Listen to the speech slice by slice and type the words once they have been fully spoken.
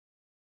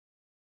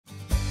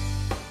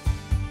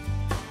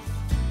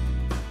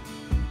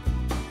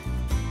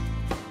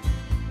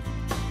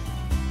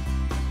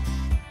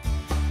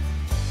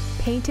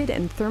Painted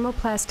and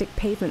thermoplastic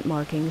pavement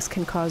markings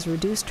can cause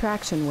reduced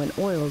traction when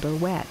oiled or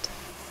wet.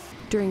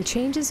 During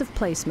changes of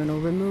placement or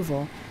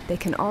removal, they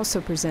can also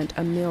present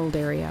a milled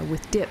area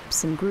with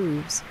dips and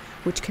grooves,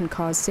 which can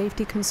cause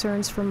safety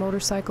concerns for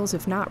motorcycles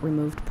if not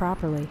removed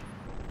properly.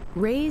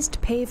 Raised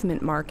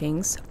pavement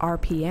markings,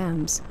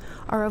 RPMs,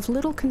 are of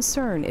little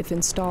concern if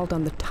installed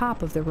on the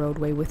top of the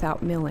roadway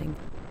without milling.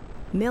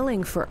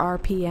 Milling for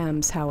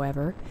RPMs,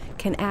 however,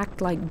 can act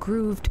like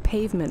grooved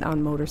pavement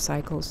on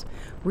motorcycles,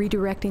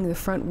 redirecting the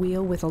front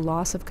wheel with a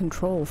loss of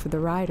control for the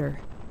rider.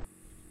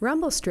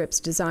 Rumble strips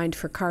designed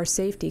for car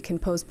safety can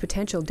pose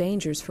potential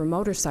dangers for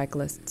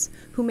motorcyclists,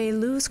 who may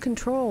lose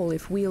control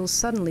if wheels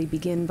suddenly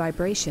begin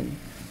vibration.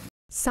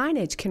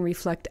 Signage can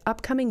reflect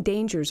upcoming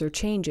dangers or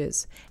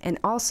changes, and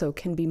also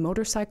can be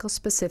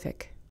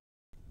motorcycle-specific.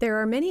 There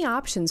are many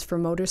options for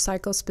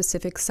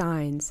motorcycle-specific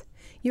signs.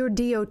 Your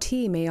DOT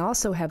may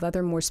also have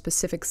other more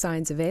specific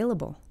signs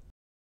available.